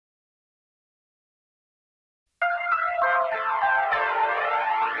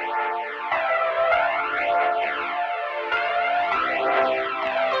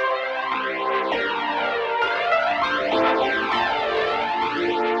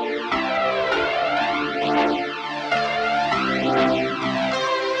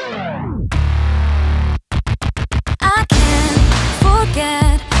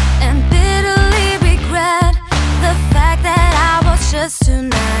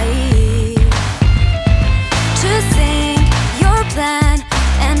naive to think your plan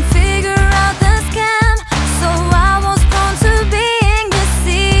and figure out the scam. So I was prone to being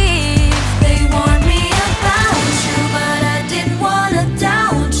deceived. They warned me about you, but I didn't wanna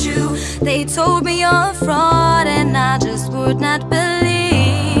doubt you. They told me you're a fraud and I just would not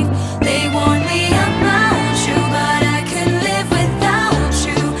believe. They warned me about you, but I couldn't live without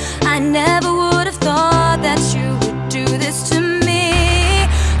you. I never would have thought that you would do this to me.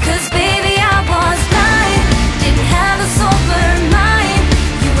 'Cause baby, I was blind, didn't have a sober mind.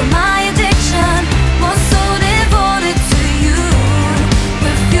 You were my addiction, was so devoted to you.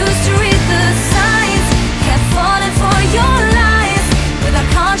 Refused to read the signs, kept falling for your lies. Without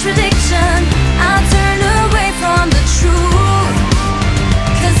contradiction, I turned away from the truth.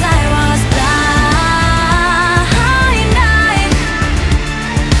 'Cause I was blind, blind.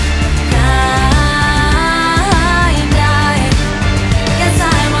 Yes,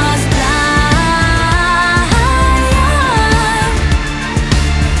 I was blind,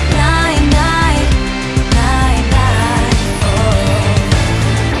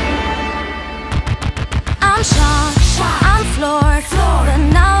 I'm shocked, I'm floored, but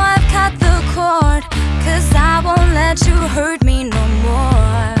now I've cut the cord. 'Cause I won't let you hurt me no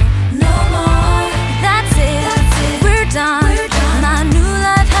more. No more. That's it. We're done. My new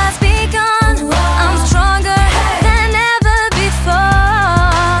life has begun. I'm stronger than ever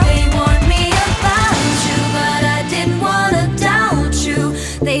before. They warned me about you, but I didn't wanna doubt you.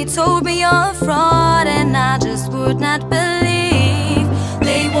 They told me you're a fraud and I just would not believe.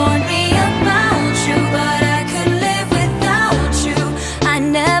 They warned me about you, but I couldn't live without you. I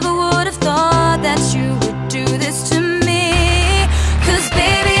never would have thought that you would do this to me. 'Cause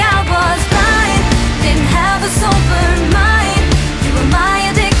baby, I was blind, didn't have a sober mind. You were my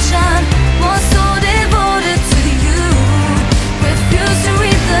addiction, was so devoted to you. Refused to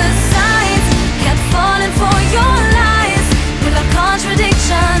read the signs, kept falling for your lies. Without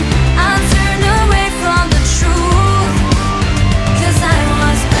contradiction, I turned away from the truth. 'Cause I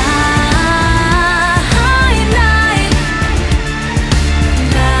was blind, blind.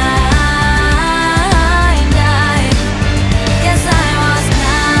 Yes, I was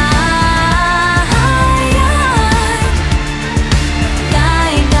blind,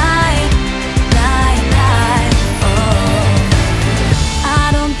 oh. I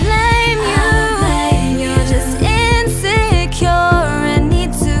don't blame you. You're just insecure and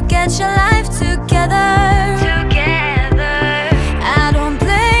need to get your life together. I don't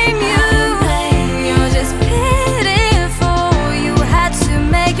blame you. You're just pitiful. You had to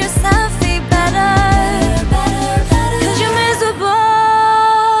make yourself feel better. 'Cause you're miserable.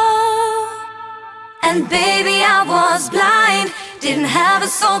 And baby, I was blind, didn't have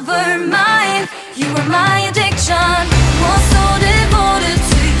a sober mind. You were my addiction, was so devoted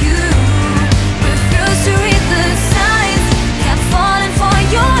to you. Refused to read the signs, kept falling for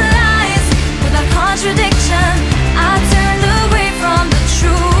your lies. Without contradiction, I turned away from the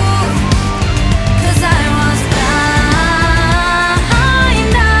truth. 'Cause I was blind,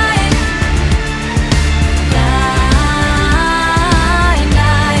 blind.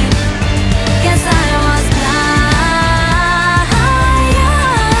 Yes, I was blind,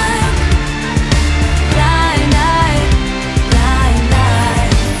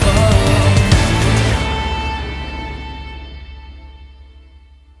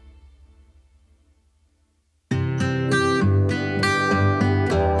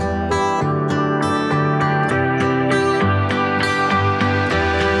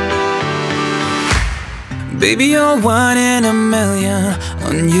 Baby, you're 1 in a million.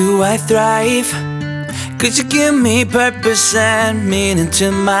 On you I thrive. Could you give me purpose and meaning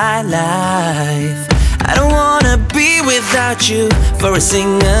to my life? I don't wanna be without you for a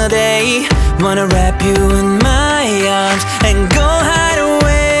single day. Wanna wrap you in my arms and go hide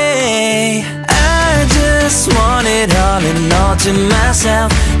away. I just want it all and all to myself.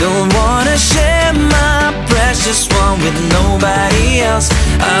 Don't wanna share my precious one with nobody else.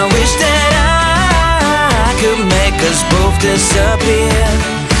 I wish that I could make us both disappear,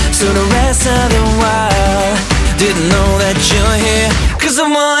 so the rest of the world didn't know that you're here. 'Cause I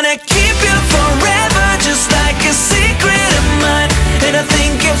wanna keep you forever, just like a secret of mine. And I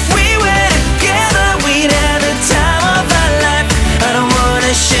think if we were together, we'd have the time of our life. I don't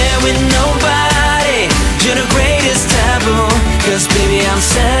wanna share with nobody, you're the greatest taboo. 'Cause baby, I'm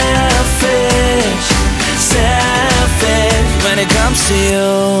selfish, selfish when it comes to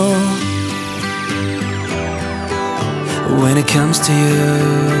you. When it comes to you,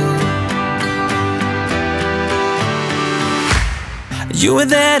 you were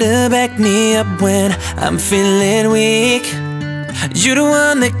there to back me up when I'm feeling weak. You're the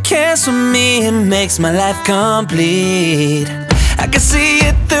one that cares for me and makes my life complete. I can see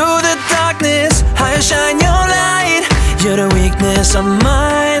it through the darkness, how you shine your light. You're the weakness of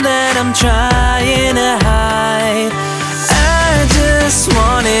mine that I'm trying to hide. I just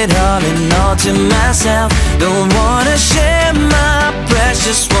want it all and all to myself. Don't wanna share my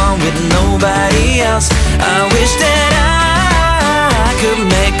precious one with nobody else. I wish that I could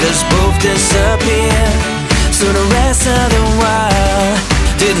make us both disappear, so the rest of the world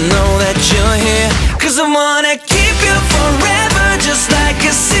didn't know that you're here. Cause I wanna keep you forever, just like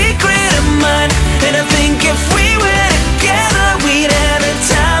a secret of mine. And I think if we were together, we'd have the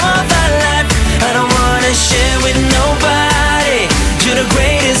time of our life. I don't wanna share with nobody, you're the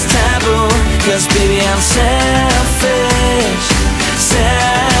greatest taboo. Cause baby I'm selfish,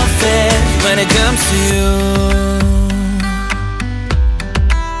 selfish when it comes to you.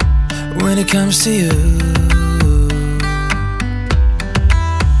 When it comes to you,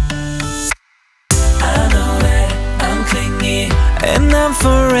 and I'm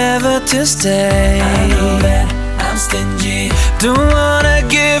forever to stay. I know that I'm stingy, don't wanna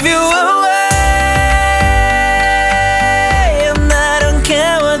give you away, and I don't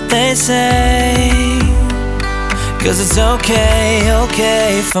care what they say, cause it's okay,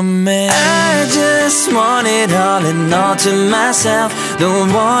 okay for me. I just want it all and all to myself.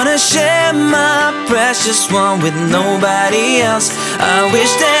 Don't wanna share my precious one with nobody else. I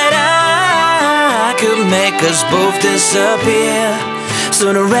wish that I could make us both disappear,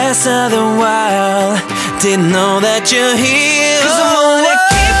 so the rest of the world didn't know that you're here. Cause I wanna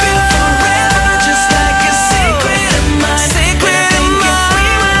keep you forever, just like a secret of mine. Secret of mine.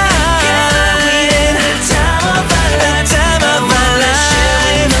 We'd have the time of our life. Time of our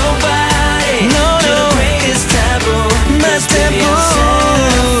life. Nobody. No, you're the greatest taboo. My taboo.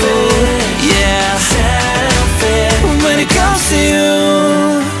 Yeah. Selfish. When it comes to you.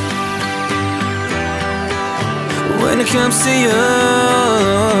 When it comes to you.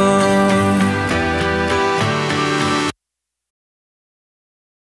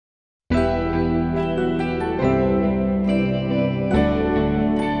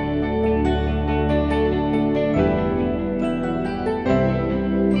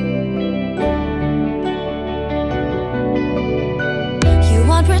 You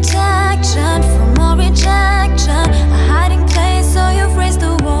want protection from all rejection, a hiding place, so you've raised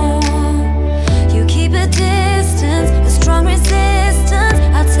the wall. You keep a distance, a strong resistance.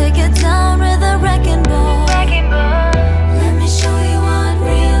 I'll take it down with a wrecking ball. Let me show you what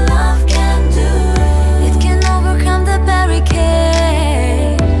real love can do. It can overcome the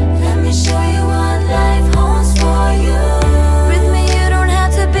barricade. Let me show you what life holds for you. With me you don't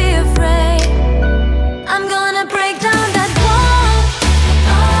have to be afraid. I'm gonna break down that wall.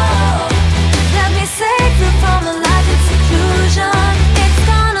 Oh, let me save you from a life in seclusion. It's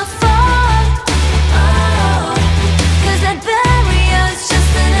gonna fall. Oh, cause that barrier's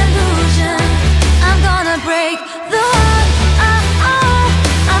just an illusion. I'm gonna break the wall. Oh, oh,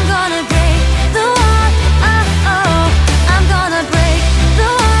 I'm gonna break the wall. Oh, oh, I'm gonna break the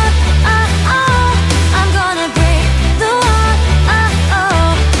wall. Oh, oh, I'm gonna break the wall. Oh, oh.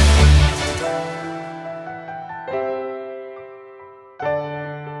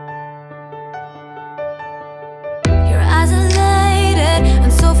 You're isolated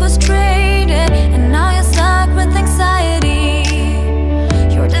and so frustrated, and now you're stuck with anxiety.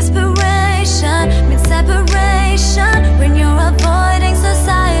 Your desperation means separation when you're avoiding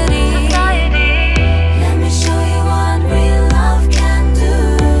society. Let me show you what real love can do.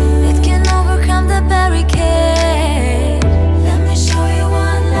 It can overcome the barricade. Let me show you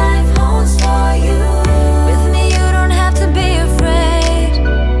what life holds for you. With me you don't have to be afraid.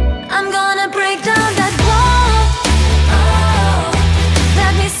 I'm gonna break down that wall. Oh,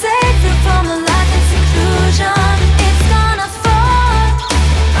 let me save you from a life in seclusion. It's gonna fall.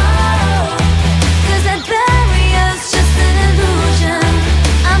 Oh, cause that barrier's just an illusion.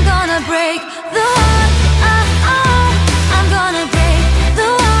 I'm gonna break the wall. Oh, oh, I'm gonna break the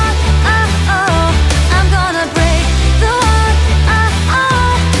wall. Oh, oh, I'm gonna break the wall. Oh,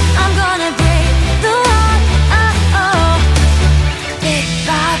 oh, I'm gonna break the wall. Oh, oh. Bit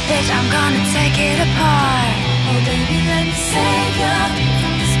by bit, I'm gonna take it apart. Oh baby, let me save you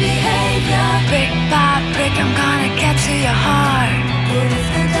from this behavior. Brick by brick, I'm gonna get to your heart. Put it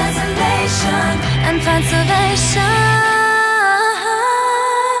through desolation and find salvation.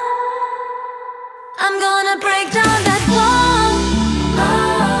 I'm gonna break down that wall.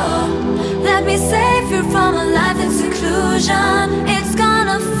 Oh, let me save you from a life in seclusion. It's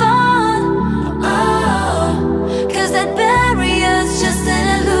gonna fall. Oh, cause that barrier's just an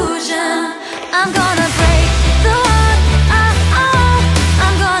illusion. I'm gonna break the wall. Oh, oh.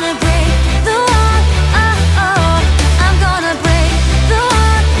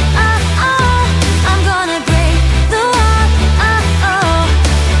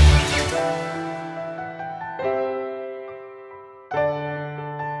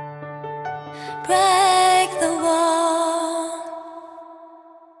 break the wall.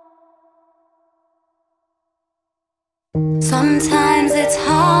 Sometimes it's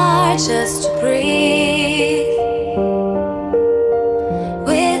hard just to breathe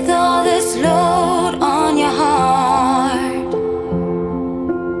with all this load on your heart.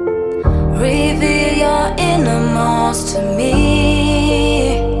 Reveal your innermost to me.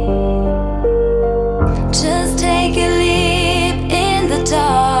 Just take a leap in the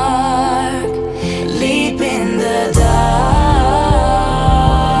dark. Leap in the dark.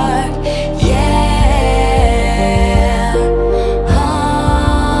 Yeah. Oh.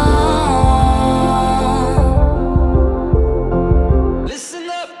 Listen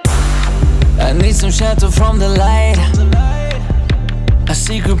up. I need some shelter from the light, a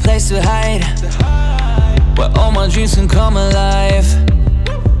secret place to hide, where all my dreams can come alive.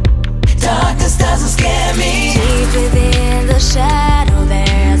 Darkness doesn't scare me. Deep within the shadow,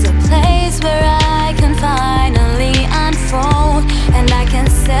 there's a place where I can finally unfold, and I can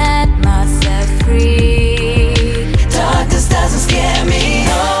set myself free. Darkness doesn't scare me,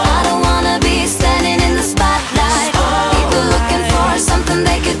 no. I don't wanna be standing in the spotlight. People looking for something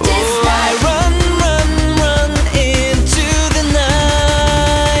they could dislike. Run, run, run into the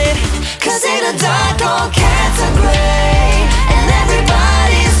night. 'Cause in the dark all cats are gray, and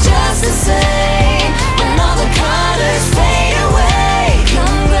everybody's just the same. When all the colors fade away,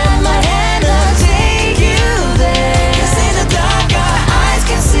 come grab my hand, I'll take you there. 'Cause in the dark our eyes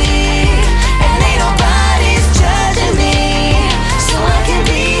can see, and ain't nobody's judging me. So I can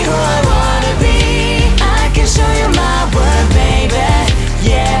be who I wanna be. I can show you my world, baby.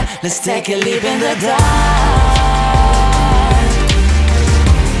 Yeah, let's take a leap in the dark.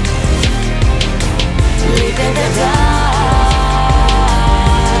 Leap in the dark.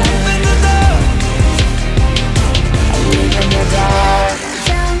 Leap in the dark.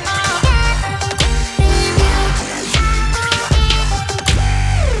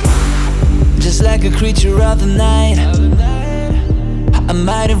 Just like a creature of the night, I'm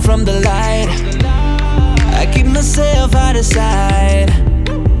hiding from the light. I keep myself out of sight.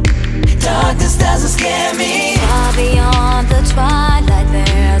 Darkness doesn't scare me. Far beyond the twilight,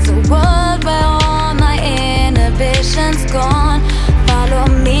 there's a world where all my inhibitions gone. Follow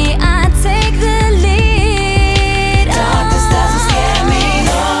me, I take the lead. Darkness doesn't scare me,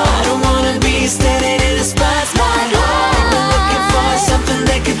 no. I don't wanna be standing in the spotlight. People looking for something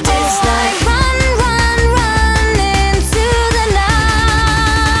they could dislike. Run, run, run into the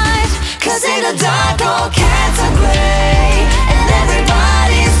night. 'Cause in the dark all cats are gray, and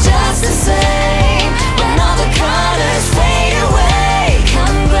everybody's just the same. When all the colors fade away,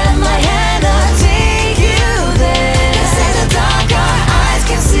 come grab my hand, I'll take you there. 'Cause in the dark our eyes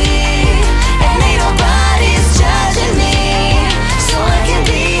can see, and ain't nobody's judging me. So I can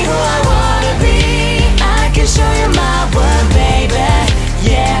be who I wanna be. I can show you my world, baby.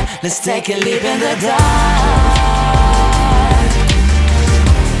 Yeah, let's take a leap in the dark.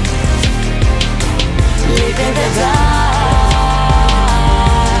 Leap in the dark.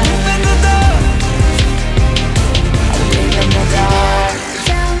 Leap in the dark. Leap in the dark.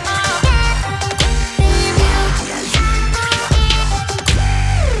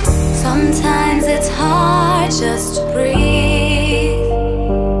 Sometimes it's hard just to breathe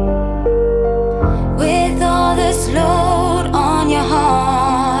with all this load on your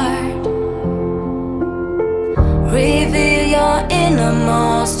heart. Reveal your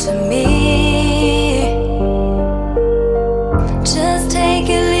innermost to me. Just take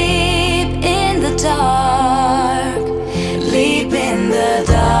a leap in the dark. Leap in the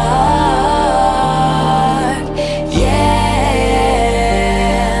dark. Yeah.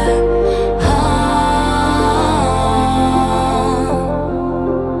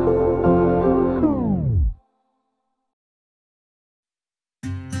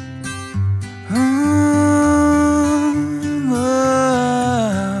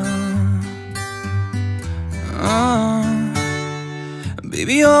 Oh.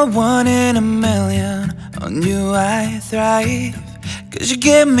 Baby, you're one in a million. On you I thrive, 'cause you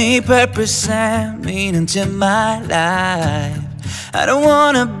give me purpose and meaning to my life. I don't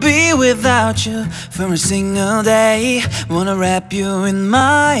wanna be without you for a single day. Wanna wrap you in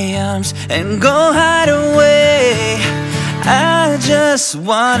my arms and go hide away. I just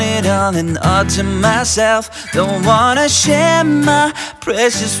want it all and all to myself. Don't wanna share my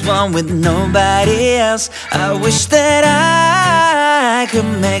precious one with nobody else. I wish that I could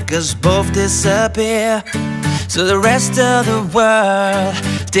make us both disappear, so the rest of the world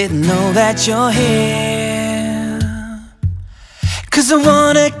didn't know that you're here. 'Cause I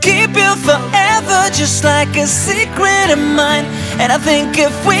wanna keep you forever. forever, just like a secret of mine. And I think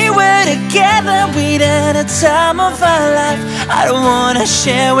if we were together, we'd have the time of our life. I don't wanna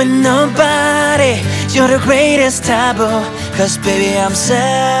share with nobody. You're the greatest taboo. Cause baby, I'm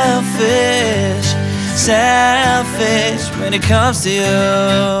selfish, selfish when it comes to you.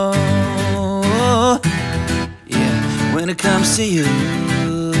 Yeah, when it comes to you.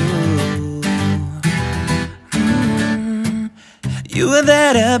 You are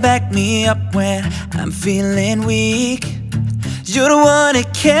there to back me up when I'm feeling weak. You're the one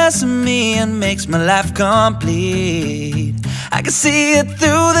that cares for me and makes my life complete. I can see it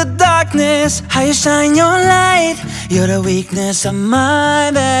through the darkness, how you shine your light. You're the weakness of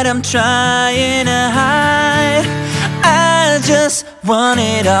mine that I'm trying to hide. I just want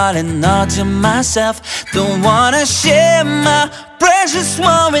it all and all to myself. Don't wanna share my precious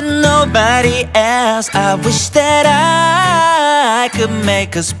one with nobody else. I wish that I could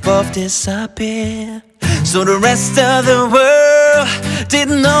make us both disappear, so the rest of the world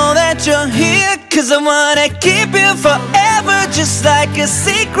didn't know that you're here. Cause I wanna keep you forever, just like a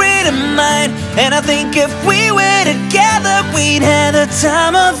secret of mine. And I think if we were together, we'd have the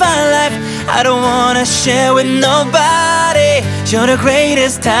time of our life. I don't wanna share with nobody. You're the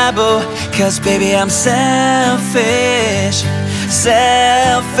greatest taboo. Cause baby, I'm selfish,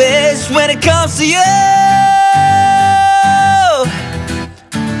 selfish when it comes to you.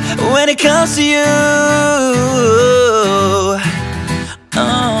 When it comes to you,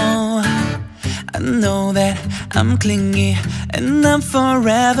 oh, I know that I'm clingy and I'm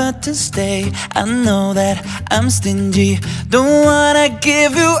forever to stay. I know that I'm stingy, don't wanna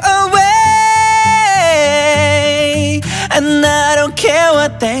give you away. And I don't care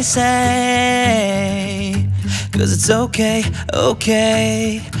what they say, cause it's okay,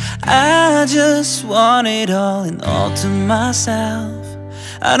 okay. I just want it all and all to myself.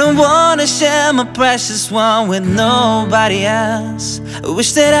 I don't wanna share my precious one with nobody else. I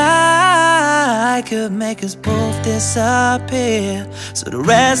wish that I could make us both disappear, so the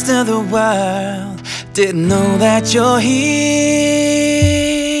rest of the world didn't know that you're here.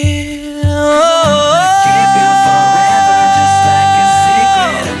 Oh, keep you forever, just like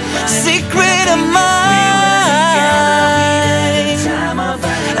a secret of mine.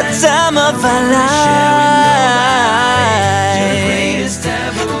 A time of our life.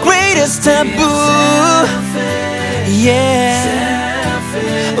 Taboo, yeah.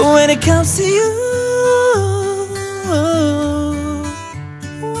 When it comes to you,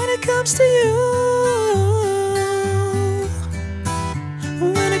 when it comes to you.